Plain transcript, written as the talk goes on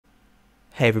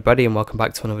Hey everybody, and welcome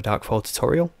back to another Darkfall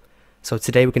tutorial. So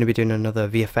today we're going to be doing another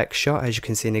VFX shot, as you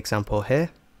can see in the example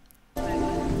here.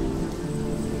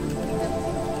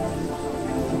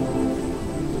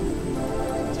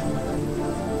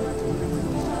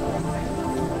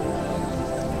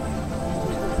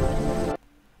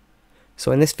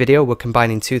 So in this video we're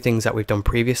combining two things that we've done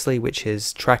previously, which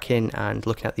is tracking and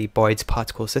looking at the Boid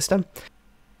Particle system.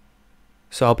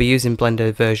 So I'll be using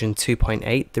Blender version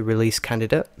 2.8, the release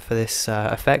candidate for this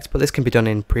effect, but this can be done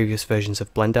in previous versions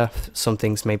of Blender. Some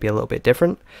things may be a little bit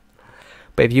different.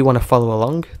 But if you want to follow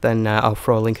along, then I'll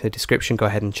throw a link in the description, go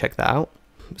ahead and check that out.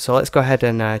 So let's go ahead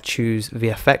and choose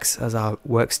VFX as our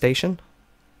workstation.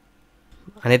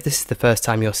 And if this is the first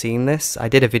time you're seeing this, I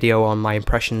did a video on my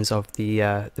impressions of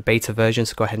the beta version,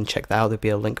 so go ahead and check that out, there'll be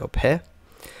a link up here.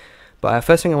 But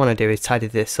first thing I want to do is tidy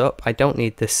this up. I don't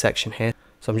need this section here.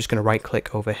 So I'm just going to right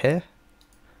click over here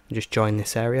and just join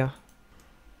this area.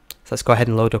 So let's go ahead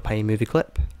and load up a movie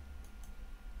clip.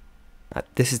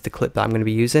 This is the clip that I'm going to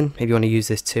be using. If you want to use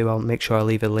this too, I'll make sure I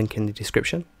leave a link in the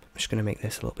description. I'm just going to make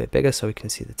this a little bit bigger so we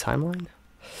can see the timeline.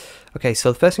 Okay,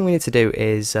 so the first thing we need to do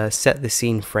is set the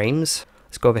scene frames.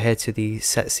 Let's go over here to the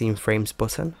set scene frames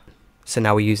button. So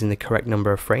now we're using the correct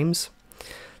number of frames.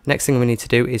 Next thing we need to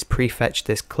do is prefetch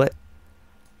this clip.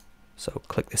 So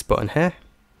click this button here.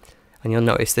 And you'll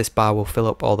notice this bar will fill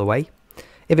up all the way.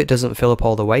 If it doesn't fill up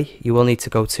all the way, you will need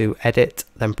to go to Edit,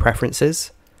 then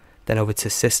Preferences, then over to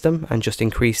System, and just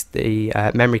increase the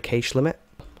memory cache limit.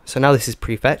 So now this is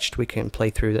prefetched, we can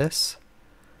play through this,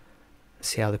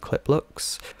 see how the clip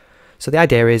looks. So the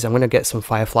idea is I'm going to get some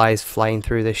fireflies flying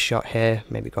through this shot here,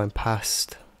 maybe going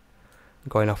past,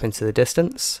 going off into the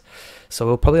distance. So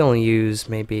we'll probably only use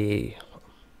maybe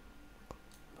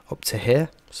up to here.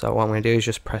 So what I'm going to do is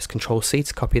just press Ctrl C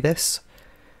to copy this,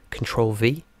 Ctrl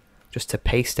V just to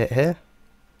paste it here.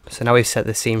 So now we've set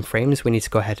the scene frames, we need to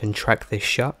go ahead and track this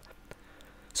shot.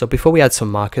 So before we add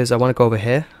some markers, I want to go over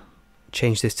here,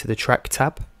 change this to the track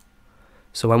tab.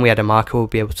 So when we add a marker, we'll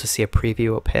be able to see a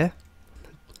preview up here.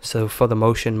 So for the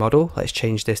motion model, let's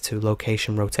change this to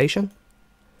location rotation.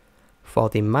 For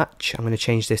the match, I'm going to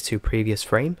change this to previous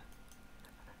frame.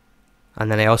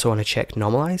 And then I also want to check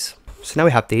normalize. So now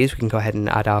we have these, we can go ahead and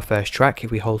add our first track.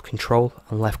 If we hold Control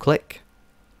and left click,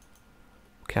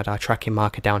 we can add our tracking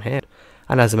marker down here.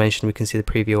 And as I mentioned, we can see the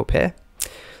preview up here.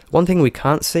 One thing we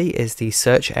can't see is the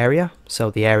search area,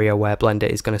 so the area where Blender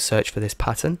is going to search for this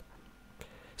pattern.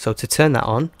 So to turn that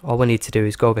on, all we need to do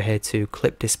is go over here to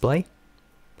Clip Display.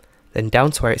 Then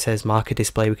down to where it says Marker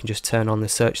Display, we can just turn on the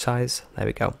search size. There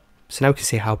we go. So now we can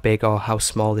see how big or how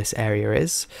small this area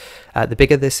is. The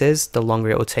bigger this is, the longer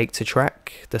it will take to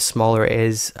track. The smaller it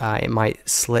is, it might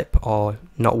slip or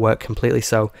not work completely.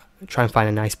 So try and find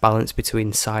a nice balance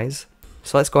between size.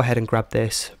 So let's go ahead and grab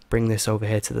this, bring this over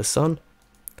here to the sun.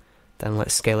 Then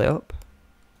let's scale it up,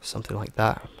 something like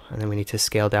that. And then we need to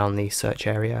scale down the search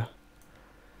area.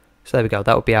 So there we go,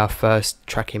 that would be our first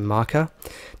tracking marker.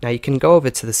 Now you can go over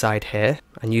to the side here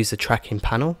and use the tracking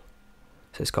panel.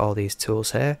 So it's got all these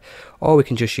tools here, or we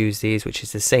can just use these, which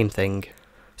is the same thing.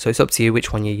 So it's up to you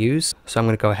which one you use. So I'm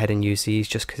going to go ahead and use these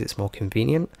just because it's more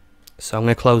convenient. So I'm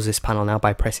going to close this panel now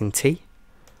by pressing T.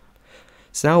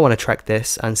 So now I want to track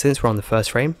this, and since we're on the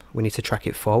first frame, we need to track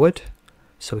it forward.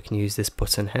 So we can use this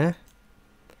button here.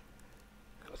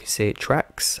 We can see it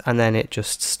tracks, and then it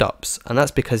just stops, and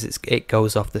that's because it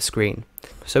goes off the screen.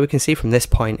 So we can see from this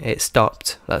point it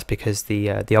stopped. That's because the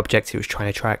object it was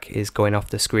trying to track is going off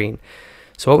the screen.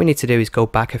 So what we need to do is go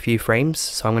back a few frames.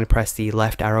 So I'm going to press the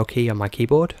left arrow key on my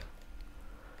keyboard.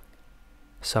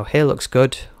 So here looks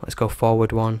good. Let's go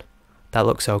forward one. That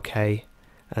looks okay.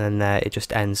 And then there it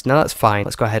just ends. Now that's fine.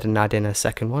 Let's go ahead and add in a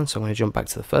second one. So I'm going to jump back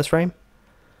to the first frame.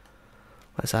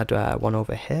 Let's add one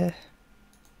over here.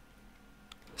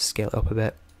 Scale it up a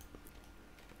bit.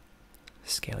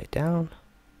 Scale it down.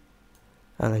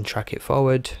 And then track it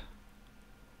forward.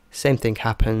 Same thing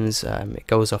happens. It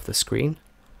goes off the screen.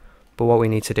 But what we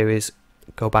need to do is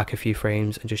go back a few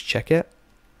frames and just check it.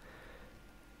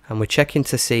 And we're checking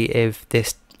to see if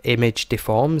this image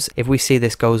deforms. If we see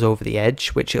this goes over the edge,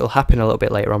 which it'll happen a little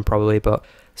bit later on probably, but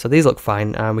so these look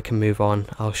fine and we can move on.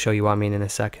 I'll show you what I mean in a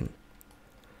second.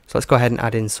 So let's go ahead and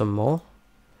add in some more.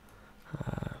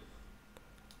 I'm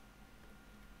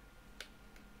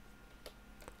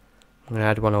going to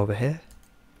add one over here.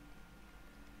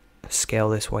 Scale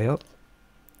this way up.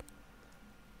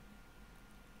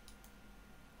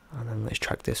 And then let's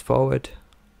track this forward.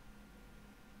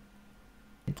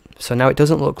 So now it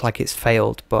doesn't look like it's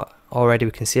failed, but already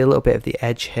we can see a little bit of the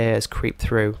edge here has creeped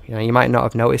through. You know, you might not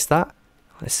have noticed that.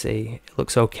 Let's see, it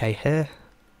looks okay here.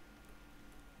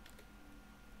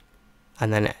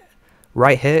 And then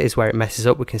Right here is where it messes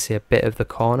up. We can see a bit of the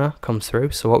corner comes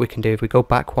through. So what we can do, if we go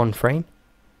back one frame,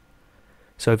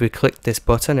 so if we click this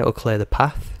button, it will clear the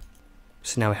path.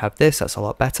 So now we have this, that's a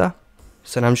lot better.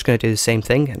 So now I'm just going to do the same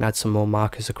thing and add some more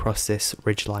markers across this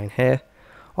ridge line here,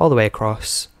 all the way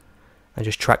across, and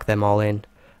just track them all in,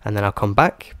 and then I'll come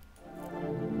back.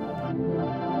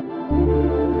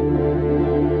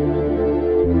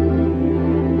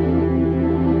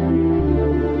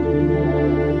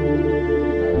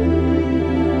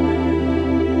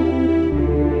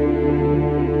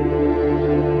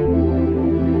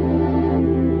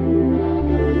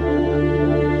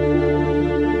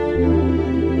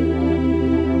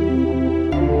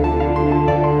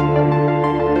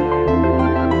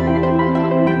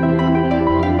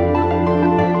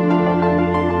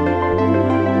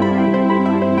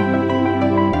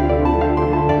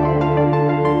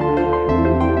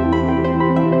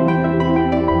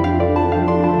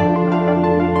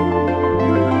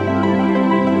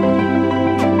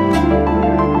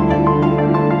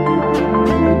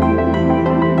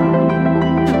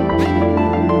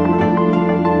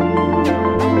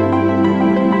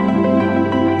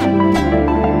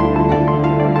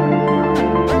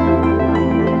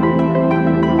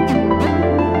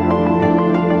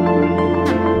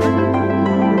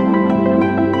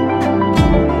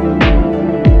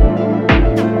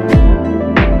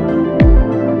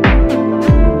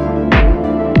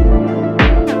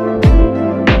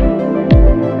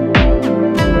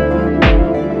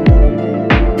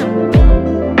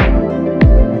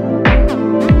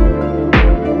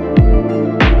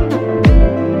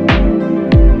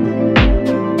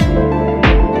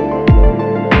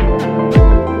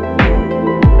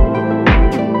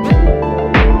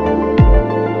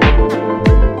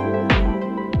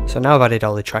 So now I've added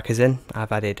all the trackers in.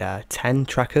 I've added 10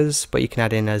 trackers, but you can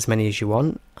add in as many as you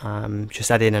want.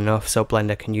 Just add in enough so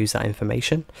Blender can use that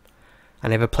information.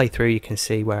 And if I play through, you can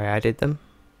see where I added them.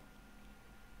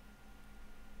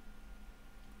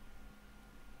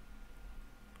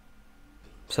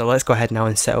 So let's go ahead now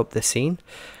and set up the scene.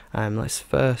 Let's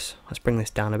bring this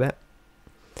down a bit.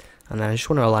 And then I just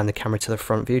want to align the camera to the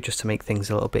front view just to make things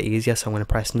a little bit easier. So I'm going to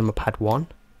press numpad 1.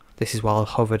 This is while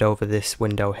hovered over this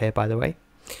window here, by the way.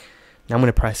 Now I'm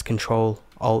going to press Ctrl,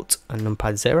 Alt and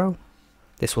numpad 0.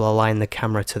 This will align the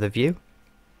camera to the view.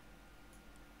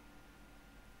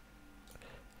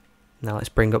 Now let's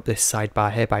bring up this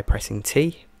sidebar here by pressing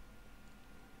T.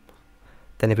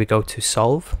 Then if we go to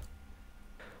Solve.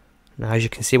 Now as you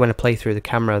can see when I play through the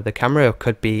camera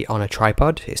could be on a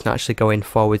tripod. It's not actually going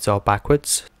forwards or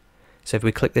backwards. So if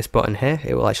we click this button here,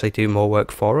 it will actually do more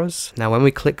work for us. Now when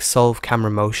we click Solve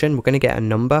Camera Motion, we're going to get a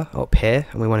number up here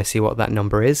and we want to see what that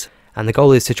number is. And the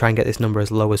goal is to try and get this number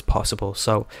as low as possible.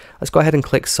 So let's go ahead and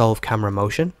click Solve Camera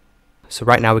Motion. So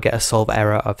right now we get a solve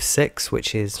error of 6,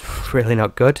 which is really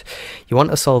not good. You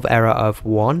want a solve error of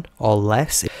 1 or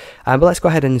less. But let's go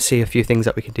ahead and see a few things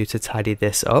that we can do to tidy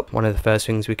this up. One of the first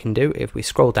things we can do, if we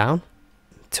scroll down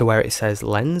to where it says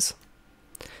lens.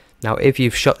 Now if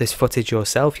you've shot this footage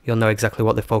yourself, you'll know exactly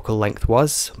what the focal length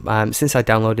was. Since I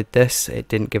downloaded this, it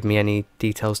didn't give me any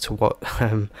details to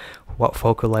what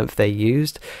focal length they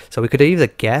used. So we could either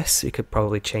guess, we could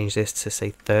probably change this to say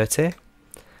 30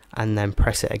 and then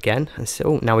press it again. And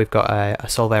so now we've got a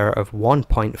solve error of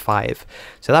 1.5.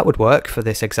 So that would work for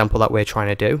this example that we're trying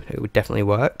to do. It would definitely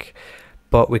work,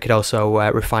 but we could also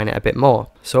refine it a bit more.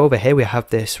 So over here we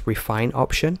have this refine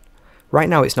option. Right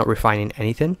now it's not refining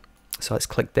anything. So let's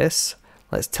click this.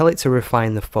 Let's tell it to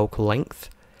refine the focal length.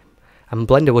 And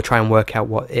Blender will try and work out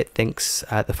what it thinks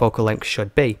the focal length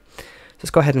should be. So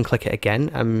let's go ahead and click it again.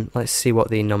 And let's see what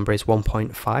the number is,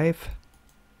 1.5.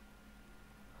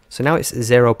 So now it's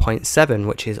 0.7,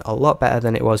 which is a lot better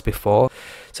than it was before.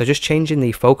 So just changing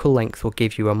the focal length will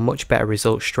give you a much better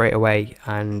result straight away.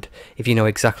 And if you know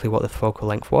exactly what the focal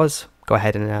length was, go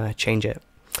ahead and change it.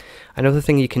 Another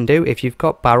thing you can do, if you've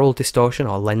got barrel distortion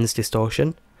or lens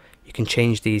distortion, you can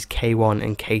change these K1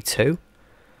 and K2.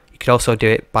 You could also do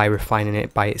it by refining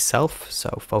it by itself,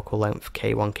 so focal length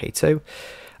K1, K2,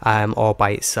 or by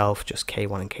itself just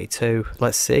K1 and K2.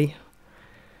 Let's see.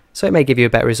 So it may give you a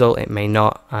better result, it may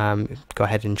not. Go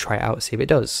ahead and try it out, see if it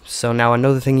does. So now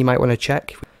another thing you might want to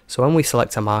check. So when we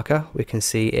select a marker, we can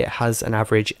see it has an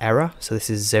average error. So this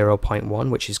is 0.1,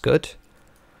 which is good.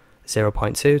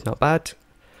 0.2, not bad.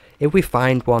 If we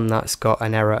find one that's got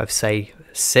an error of say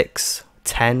 6,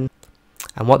 10,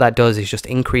 and what that does is just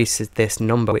increases this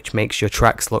number, which makes your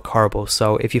tracks look horrible.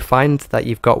 So if you find that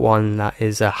you've got one that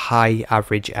is a high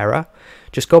average error,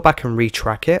 just go back and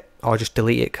retrack it or just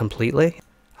delete it completely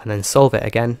and then solve it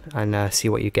again and see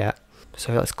what you get.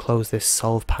 So let's close this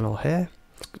solve panel here,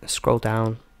 scroll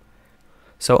down,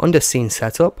 So under scene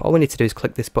setup, all we need to do is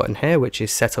click this button here, which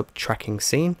is setup tracking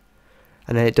scene.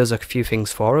 And then it does a few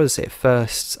things for us. It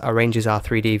first arranges our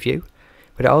 3D view,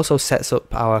 but it also sets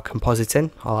up our compositing,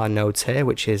 all our nodes here,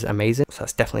 which is amazing. So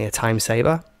that's definitely a time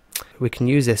saver. We can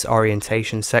use this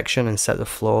orientation section and set the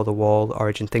floor, the wall,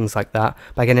 origin, things like that.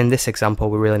 But again, in this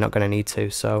example, we're really not going to need to,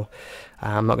 so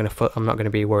I'm not going to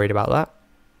be worried about that.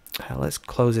 Let's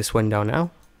close this window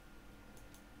now,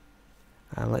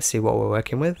 and let's see what we're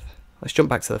working with. Let's jump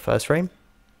back to the first frame.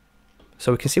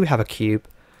 So we can see we have a cube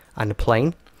and a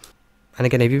plane. And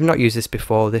again, if you've not used this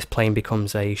before, this plane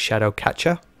becomes a shadow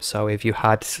catcher. So if you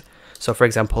had, so for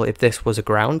example, if this was a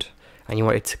ground and you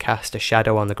wanted to cast a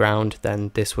shadow on the ground,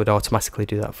 then this would automatically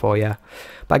do that for you.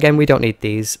 But again, we don't need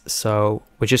these, so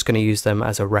we're just going to use them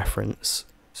as a reference.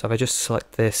 So if I just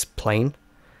select this plane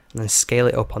and then scale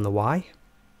it up on the Y,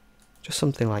 just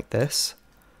something like this.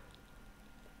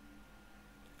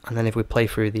 And then if we play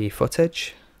through the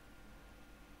footage,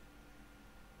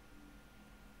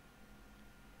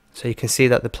 so you can see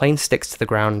that the plane sticks to the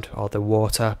ground or the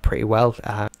water pretty well.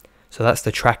 So that's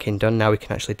the tracking done. Now we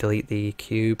can actually delete the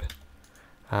cube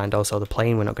and also the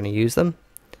plane. We're not going to use them.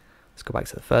 Let's go back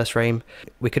to the first frame.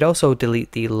 We could also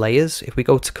delete the layers. If we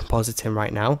go to compositing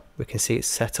right now, we can see it's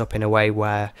set up in a way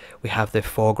where we have the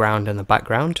foreground and the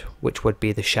background, which would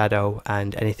be the shadow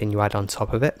and anything you add on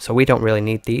top of it. So we don't really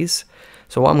need these.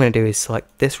 So what I'm going to do is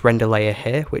select this render layer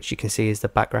here, which you can see is the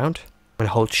background. I'm going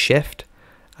to hold shift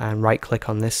and right click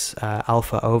on this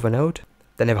alpha over node.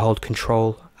 Then if I hold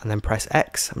control and then press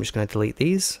X, I'm just going to delete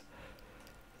these.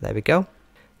 There we go.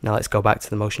 Now let's go back to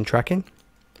the motion tracking,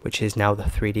 which is now the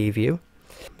 3D view.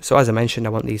 So as I mentioned, I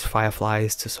want these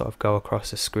fireflies to sort of go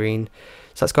across the screen.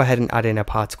 So let's go ahead and add in a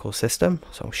particle system.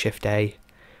 So Shift A.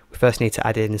 We first need to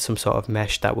add in some sort of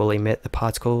mesh that will emit the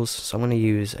particles. So I'm going to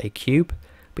use a cube,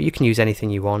 but you can use anything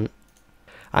you want.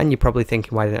 And you're probably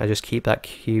thinking, why didn't I just keep that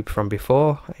cube from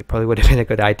before? It probably would have been a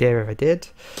good idea if I did.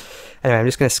 Anyway, I'm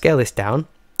just going to scale this down,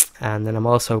 and then I'm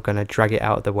also going to drag it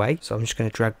out of the way. So I'm just going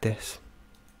to drag this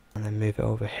and then move it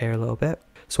over here a little bit.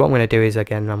 So what I'm going to do is,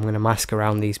 again, I'm going to mask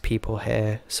around these people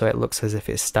here so it looks as if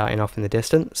it's starting off in the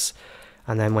distance.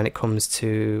 And then when it comes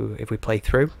to, if we play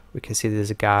through, we can see there's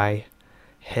a guy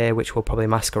here which will probably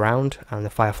mask around, and the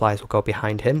fireflies will go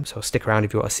behind him. So stick around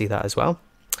if you want to see that as well.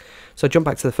 So jump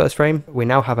back to the first frame. We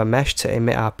now have a mesh to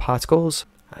emit our particles.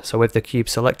 So with the cube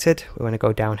selected, we want to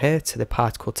go down here to the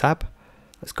particle tab.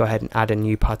 Let's go ahead and add a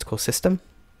new particle system.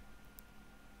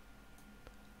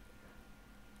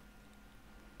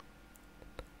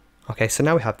 Okay, so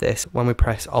now we have this. When we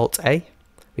press Alt A,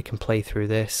 we can play through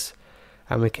this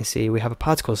and we can see we have a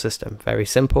particle system. Very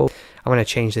simple. I'm going to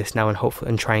change this now and hopefully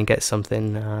and try and get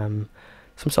something,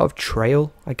 some sort of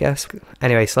trail, I guess.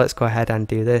 Anyway, so let's go ahead and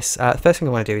do this. The first thing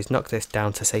I want to do is knock this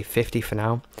down to say 50 for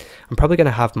now. I'm probably going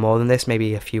to have more than this,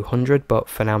 maybe a few hundred, but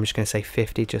for now I'm just going to say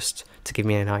 50 just to give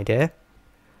me an idea.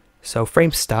 So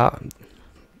frame start.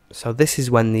 So this is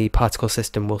when the particle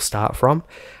system will start from.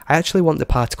 I actually want the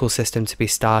particle system to be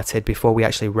started before we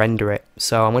actually render it.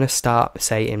 So I'm going to start,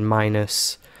 say, in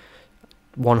minus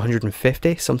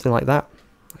 150, something like that.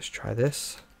 Let's try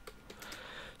this.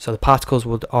 So the particles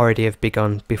would already have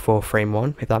begun before frame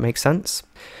 1, if that makes sense.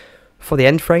 For the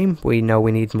end frame, we know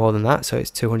we need more than that, so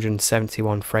it's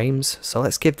 271 frames. So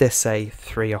let's give this, say,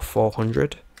 300 or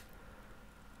 400.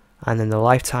 And then the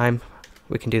lifetime,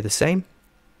 we can do the same.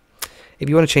 If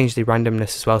you want to change the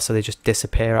randomness as well, so they just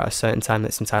disappear at a certain time,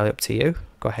 that's entirely up to you.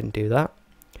 Go ahead and do that.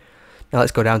 Now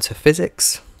let's go down to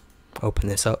physics. Open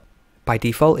this up. By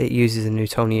default, it uses a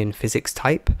Newtonian physics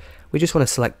type. We just want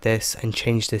to select this and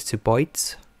change this to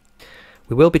Boids.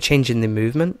 We will be changing the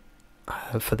movement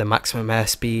for the maximum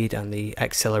airspeed and the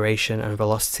acceleration and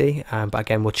velocity, but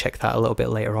again, we'll check that a little bit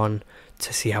later on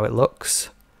to see how it looks.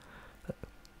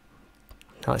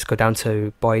 Now let's go down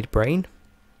to Boid Brain.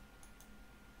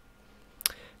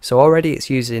 So already it's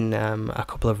using a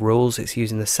couple of rules. It's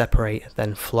using the separate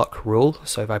then flock rule.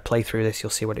 So if I play through this, you'll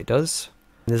see what it does.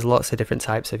 There's lots of different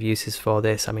types of uses for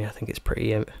this. I mean, I think it's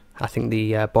pretty, I think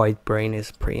the Boid Brain is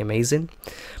pretty amazing.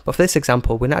 But for this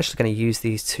example, we're not actually going to use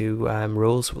these two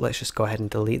rules. Let's just go ahead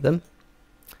and delete them.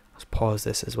 Let's pause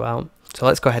this as well. So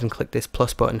let's go ahead and click this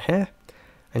plus button here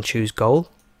and choose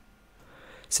goal.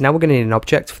 So now we're going to need an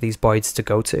object for these Boids to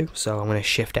go to. So I'm going to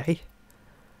Shift A.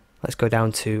 Let's go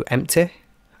down to empty.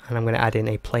 And I'm going to add in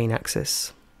a plane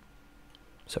axis.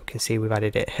 So you can see we've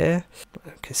added it here.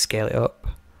 I can scale it up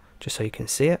just so you can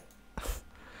see it.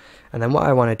 And then what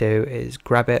I want to do is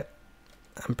grab it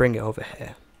and bring it over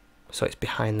here. So it's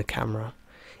behind the camera.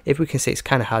 If we can see, it's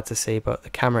kind of hard to see, but the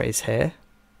camera is here.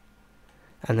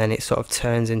 And then it sort of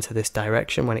turns into this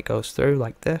direction when it goes through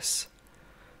like this.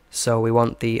 So we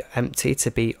want the empty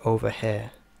to be over here.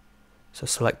 So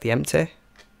select the empty.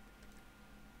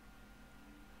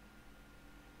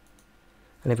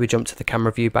 And if we jump to the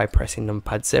camera view by pressing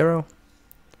numpad 0,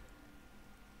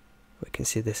 we can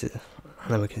see this is, and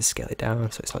then we can scale it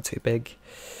down so it's not too big.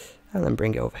 And then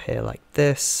bring it over here like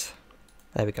this.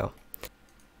 There we go.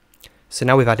 So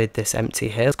now we've added this empty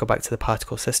here. Let's go back to the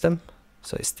particle system.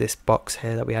 So it's this box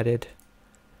here that we added.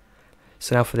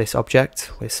 So now for this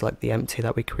object, we select the empty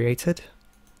that we created.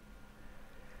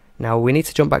 Now we need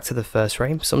to jump back to the first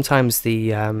frame. Sometimes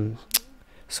the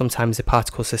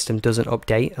particle system doesn't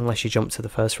update unless you jump to the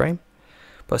first frame.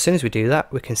 But as soon as we do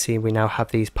that, we can see we now have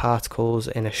these particles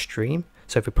in a stream.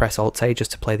 So if we press Alt-A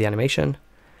just to play the animation,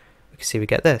 we can see we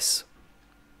get this.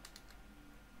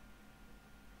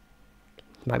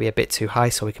 Might be a bit too high,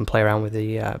 so we can play around with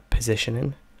the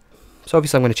positioning. So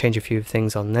obviously I'm going to change a few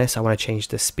things on this. I want to change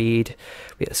the speed.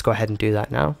 Let's go ahead and do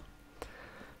that now.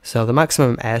 So the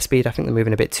maximum airspeed, I think they're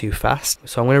moving a bit too fast.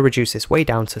 So I'm going to reduce this way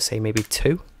down to say maybe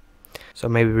 2. So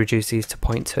maybe reduce these to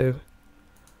 0.2.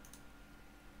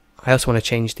 I also want to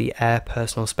change the air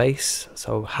personal space,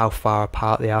 so how far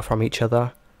apart they are from each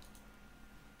other.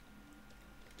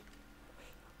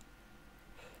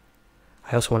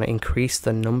 I also want to increase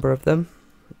the number of them.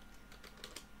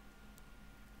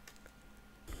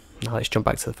 Now let's jump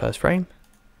back to the first frame.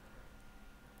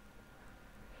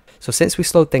 So since we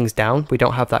slowed things down, we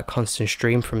don't have that constant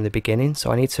stream from the beginning,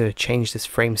 so I need to change this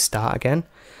frame start again.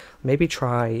 Maybe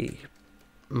try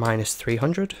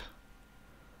 -300.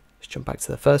 Let's jump back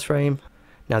to the first frame.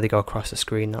 Now they go across the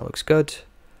screen, that looks good.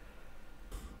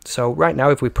 So right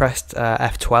now if we pressed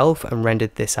F12 and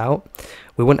rendered this out,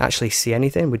 we wouldn't actually see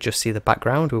anything, we'd just see the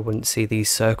background, we wouldn't see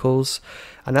these circles,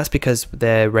 and that's because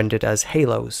they're rendered as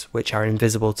halos, which are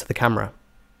invisible to the camera.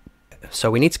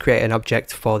 So we need to create an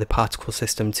object for the particle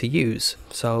system to use.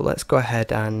 So let's go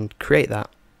ahead and create that.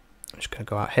 I'm just going to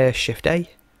go out here, Shift A,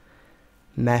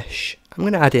 Mesh. I'm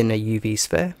going to add in a UV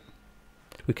sphere.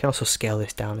 We can also scale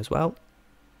this down as well.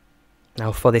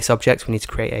 Now for this object we need to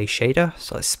create a shader,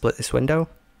 so let's split this window.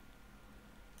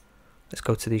 Let's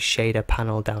go to the shader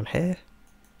panel down here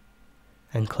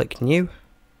and click New.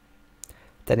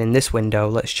 Then in this window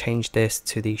let's change this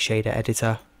to the shader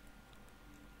editor.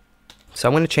 So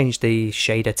I'm going to change the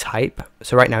shader type.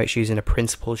 So right now it's using a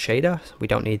principled shader, we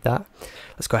don't need that.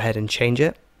 Let's go ahead and change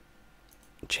it.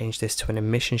 Change this to an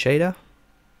emission shader.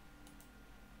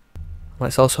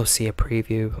 Let's also see a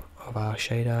preview of our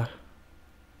shader.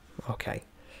 Okay.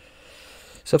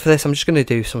 So for this I'm just going to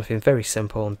do something very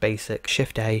simple and basic.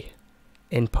 Shift A,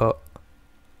 Input.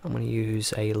 I'm going to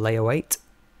use a layer weight.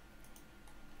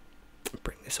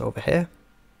 Bring this over here.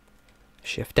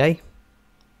 Shift A,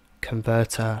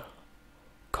 Converter,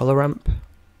 Color Ramp. I'm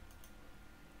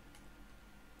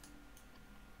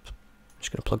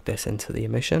just going to plug this into the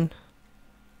emission.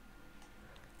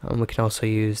 And we can also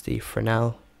use the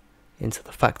Fresnel into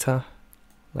the factor,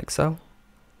 like so.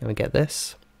 Then we get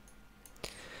this.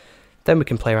 Then we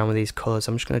can play around with these colours.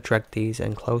 I'm just going to drag these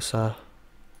in closer,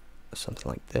 something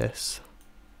like this.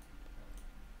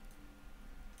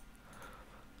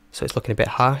 So it's looking a bit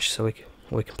harsh, so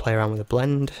we can play around with the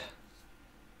blend.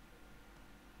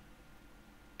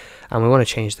 And we want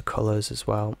to change the colours as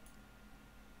well.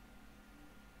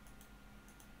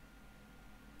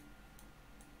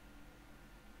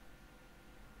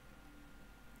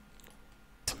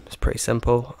 It's pretty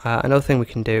simple. Another thing we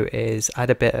can do is add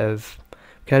a bit of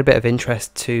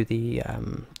interest to the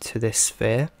to this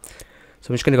sphere. So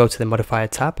I'm just going to go to the modifier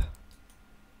tab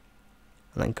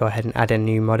and then go ahead and add a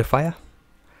new modifier.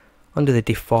 Under the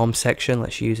deform section,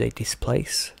 let's use a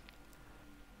displace.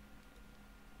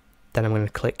 Then I'm going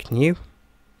to click New,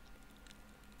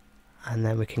 and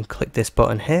then we can click this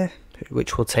button here,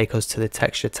 which will take us to the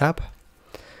texture tab.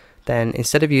 Then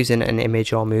instead of using an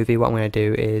image or movie, what I'm going to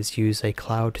do is use a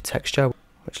cloud texture,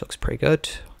 which looks pretty good.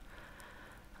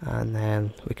 And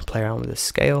then we can play around with the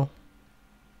scale,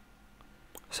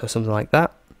 so something like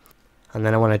that. And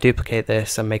then I want to duplicate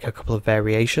this and make a couple of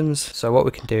variations. So what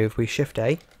we can do, if we Shift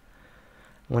A,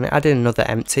 I'm going to add in another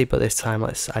empty, but this time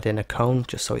let's add in a cone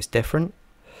just so it's different.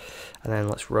 And then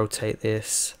let's rotate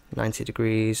this 90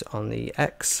 degrees on the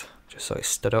X, just so it's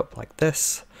stood up like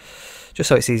this, just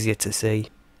so it's easier to see.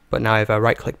 But now if I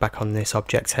right click back on this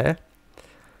object here,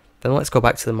 then let's go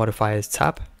back to the modifiers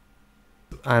tab.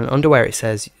 And under where it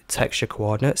says texture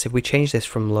coordinates, if we change this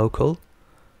from local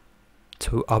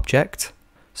to object,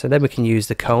 so then we can use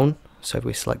the cone. So if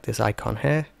we select this icon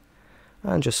here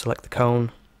and just select the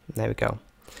cone, there we go.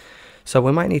 So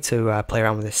we might need to play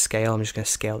around with this scale. I'm just going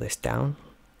to scale this down.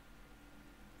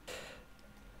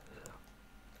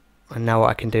 And now what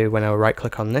I can do when I right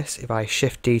click on this, if I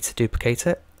shift D to duplicate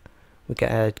it, we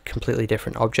get a completely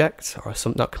different object, or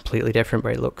some, not completely different,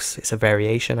 but it's a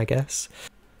variation, I guess.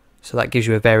 So that gives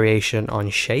you a variation on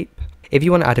shape. If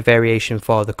you want to add a variation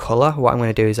for the color, what I'm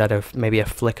going to do is add maybe a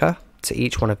flicker to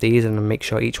each one of these and make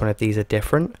sure each one of these are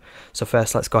different. So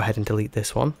first let's go ahead and delete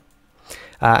this one.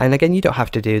 And again, you don't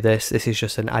have to do this. This is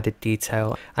just an added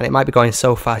detail, and it might be going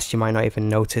so fast you might not even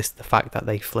notice the fact that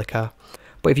they flicker.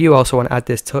 But if you also want to add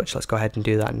this touch, let's go ahead and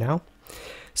do that now.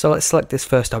 So let's select this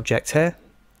first object here.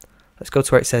 Let's go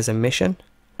to where it says emission.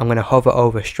 I'm going to hover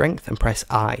over strength and press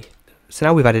I. So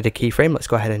now we've added a keyframe. Let's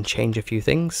go ahead and change a few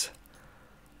things.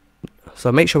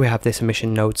 So make sure we have this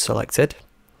emission node selected.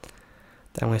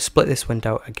 Then I'm going to split this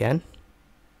window again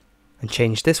and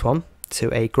change this one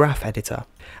to a graph editor.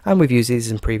 And we've used these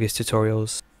in previous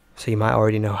tutorials, so you might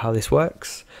already know how this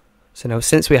works. So now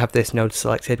since we have this node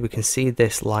selected, we can see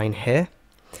this line here.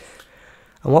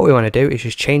 And what we want to do is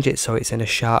just change it so it's in a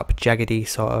sharp, jaggedy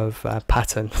sort of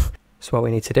pattern. So what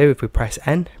we need to do, if we press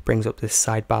N, it brings up this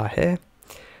sidebar here.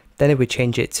 Then if we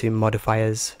change it to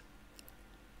modifiers,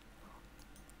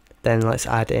 then let's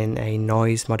add in a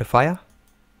noise modifier.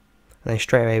 And then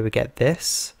straight away we get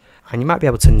this. And you might be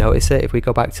able to notice it if we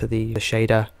go back to the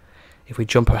shader. If we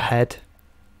jump ahead,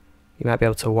 you might be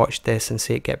able to watch this and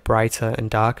see it get brighter and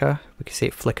darker. We can see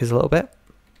it flickers a little bit.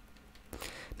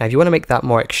 Now if you want to make that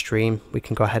more extreme, we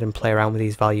can go ahead and play around with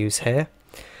these values here.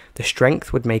 The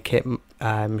strength would make it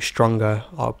stronger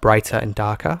or brighter and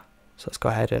darker. So let's go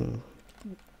ahead and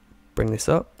bring this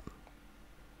up.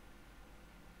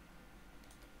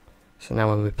 So now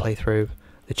when we play through,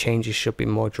 the changes should be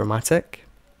more dramatic.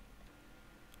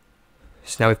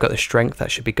 So now we've got the strength,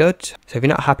 that should be good. So if you're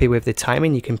not happy with the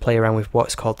timing, you can play around with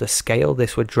what's called the scale.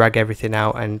 This would drag everything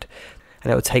out and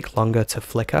it would take longer to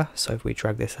flicker. So if we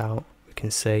drag this out, we can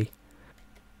see.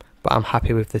 But I'm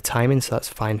happy with the timing, so that's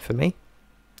fine for me.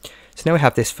 So now we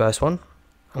have this first one.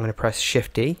 I'm going to press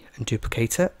Shift D and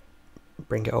duplicate it.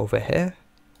 Bring it over here.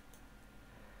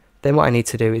 Then what I need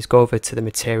to do is go over to the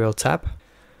Material tab.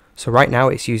 So right now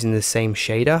it's using the same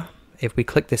shader. If we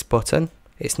click this button,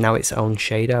 it's now its own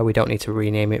shader. We don't need to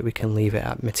rename it. We can leave it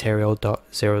at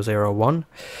material.001.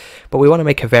 But we want to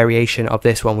make a variation of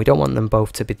this one. We don't want them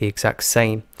both to be the exact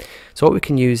same. So what we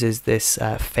can use is this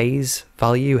phase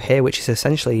value here, which is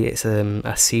essentially it's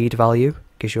a seed value.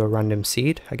 Gives you a random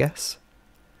seed, I guess.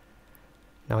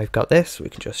 Now we've got this. We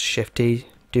can just Shift D,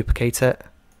 duplicate it.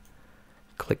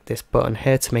 Click this button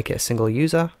here to make it a single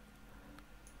user.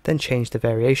 Then change the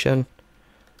variation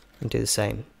and do the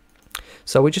same.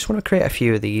 So we just want to create a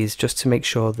few of these just to make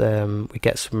sure that we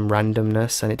get some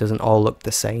randomness and it doesn't all look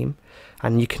the same.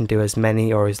 And you can do as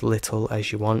many or as little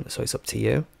as you want, so it's up to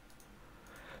you.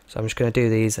 So I'm just going to do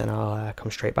these and I'll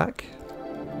come straight back.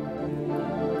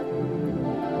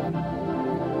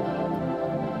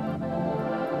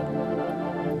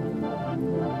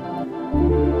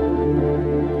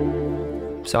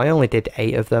 So I only did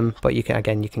 8 of them, but you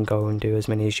can go and do as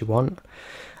many as you want.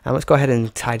 And let's go ahead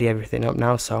and tidy everything up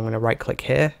now. So I'm going to right click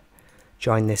here,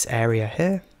 join this area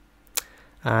here.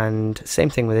 And same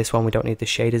thing with this one, we don't need the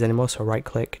shaders anymore, so right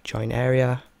click, join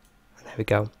area, and there we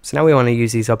go. So now we want to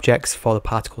use these objects for the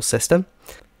particle system.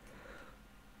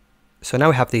 So now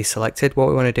we have these selected, what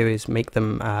we want to do is make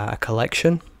them a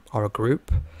collection or a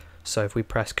group. So if we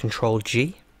press Ctrl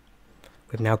G,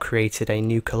 we've now created a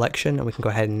new collection and we can go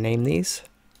ahead and name these.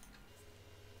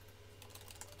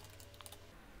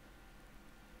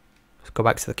 Let's go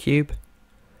back to the cube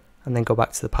and then go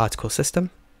back to the particle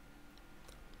system.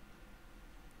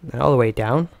 And all the way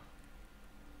down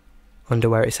under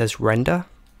where it says render.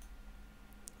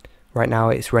 Right now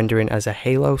it's rendering as a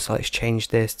halo, so let's change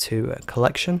this to a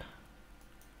collection.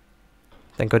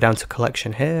 Then go down to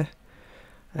collection here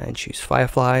and choose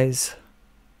fireflies.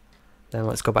 Then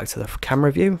let's go back to the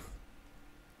camera view.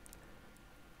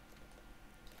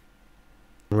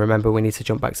 Remember, we need to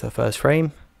jump back to the first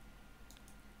frame.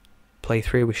 Play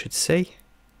through, we should see.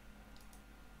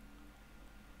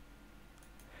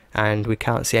 And we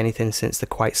can't see anything since they're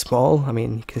quite small. I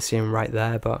mean, you can see them right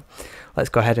there, but let's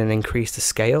go ahead and increase the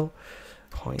scale.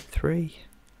 0.3.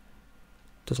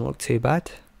 Doesn't look too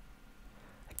bad.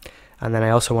 And then I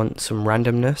also want some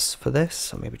randomness for this,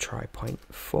 so maybe try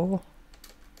 0.4.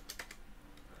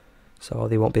 So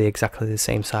they won't be exactly the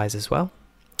same size as well.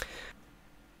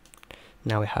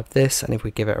 Now we have this, and if we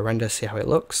give it a render, see how it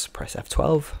looks, press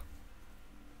F12.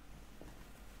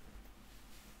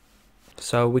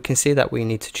 So we can see that we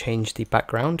need to change the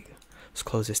background. Let's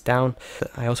close this down.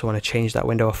 I also want to change that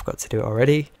window, I forgot to do it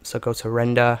already. So go to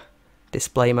render,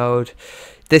 display mode.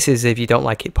 This is if you don't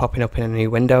like it popping up in a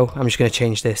new window. I'm just going to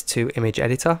change this to image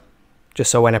editor.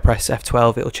 just so when I press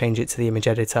F12 it'll change it to the image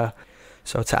editor.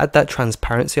 So to add that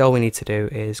transparency, all we need to do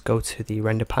is go to the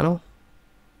render panel,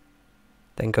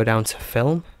 then go down to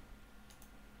film,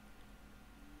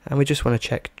 and we just want to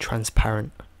check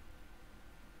transparent.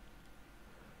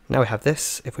 Now we have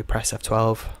this. If we press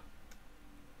F12,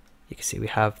 you can see we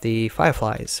have the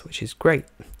fireflies, which is great.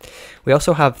 We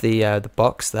also have the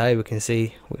box there. We can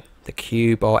see the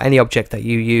cube or any object that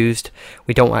you used.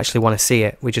 We don't actually want to see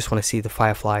it. We just want to see the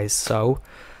fireflies. So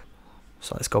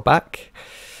let's go back.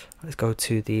 Let's go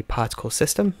to the particle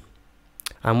system,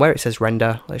 and where it says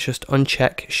render, let's just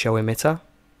uncheck show emitter.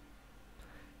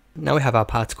 Now we have our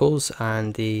particles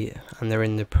and they're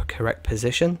in the correct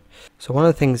position. So one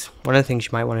of the things you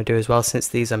might want to do as well, since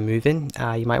these are moving,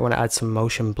 you might want to add some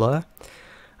motion blur.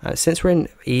 Since we're in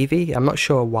Eevee, I'm not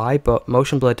sure why, but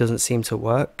motion blur doesn't seem to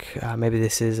work. Maybe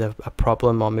this is a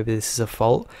problem, or maybe this is a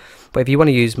fault. But if you want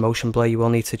to use motion blur, you will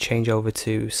need to change over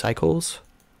to cycles,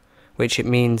 which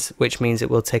means it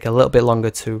will take a little bit longer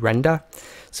to render.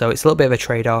 So it's a little bit of a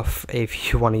trade-off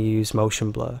if you want to use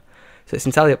motion blur. So it's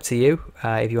entirely up to you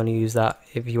if you want to use that,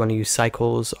 if you want to use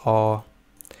cycles or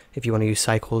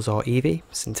Eevee.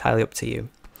 It's entirely up to you.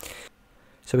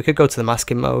 So we could go to the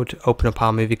masking mode, open up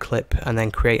our movie clip, and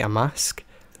then create a mask.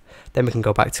 Then we can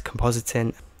go back to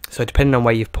compositing. So depending on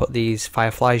where you've put these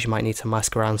fireflies, you might need to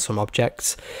mask around some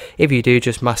objects. If you do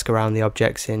just mask around the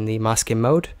objects in the masking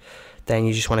mode, then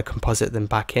you just want to composite them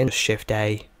back in. Shift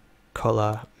A,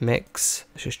 color, mix.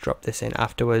 Let's just drop this in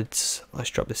afterwards. Let's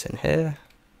drop this in here.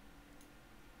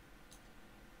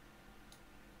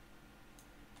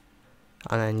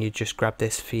 And then you just grab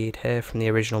this feed here from the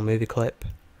original movie clip,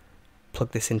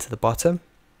 plug this into the bottom,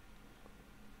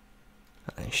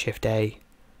 and then Shift A,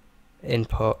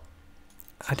 input,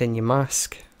 add in your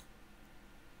mask,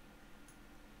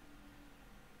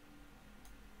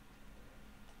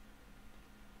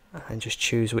 and just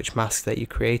choose which mask that you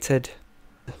created.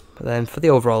 But then for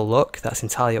the overall look, that's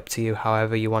entirely up to you,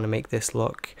 however you want to make this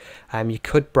look. You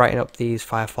could brighten up these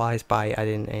fireflies by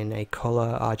adding in a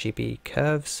color RGB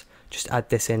curves. Just add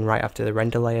this in right after the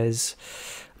render layers.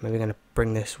 Maybe we're going to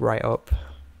bring this right up,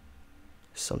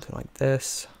 something like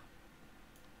this.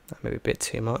 That may be a bit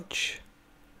too much.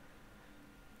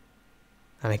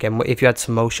 And again, if you add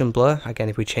some motion blur, again,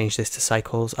 if we change this to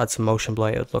cycles, add some motion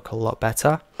blur, it would look a lot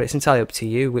better. But it's entirely up to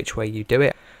you which way you do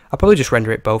it. I'll probably just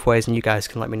render it both ways, and you guys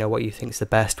can let me know what you think is the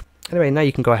best. Anyway, now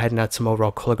you can go ahead and add some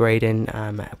overall color grading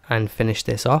and finish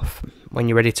this off. When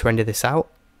you're ready to render this out,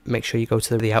 make sure you go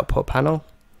to the output panel,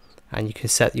 and you can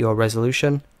set your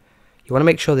resolution. You want to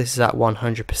make sure this is at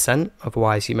 100%,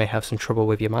 otherwise you may have some trouble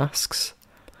with your masks.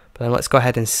 But then let's go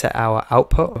ahead and set our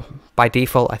output. By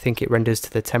default, I think it renders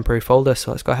to the temporary folder,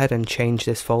 so let's go ahead and change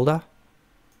this folder.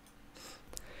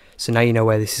 So now you know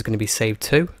where this is going to be saved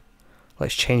to.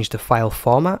 Let's change the file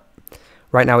format.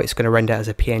 Right now it's going to render as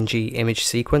a PNG image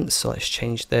sequence, so let's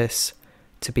change this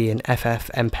to be an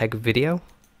FFmpeg video.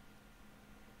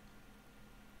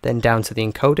 Then down to the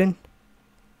encoding.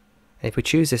 If we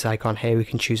choose this icon here, we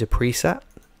can choose a preset.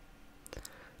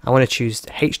 I want to choose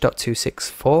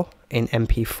H.264 in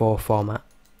MP4 format.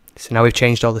 So now we've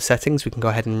changed all the settings, we can go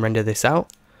ahead and render this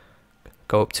out.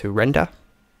 Go up to render,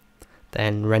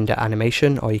 then render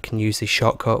animation, or you can use the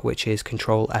shortcut which is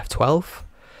Control F12.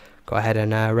 Go ahead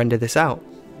and render this out.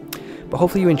 But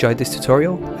hopefully you enjoyed this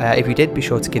tutorial. If you did, be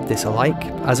sure to give this a like.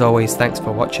 As always, thanks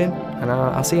for watching, and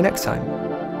I'll see you next time.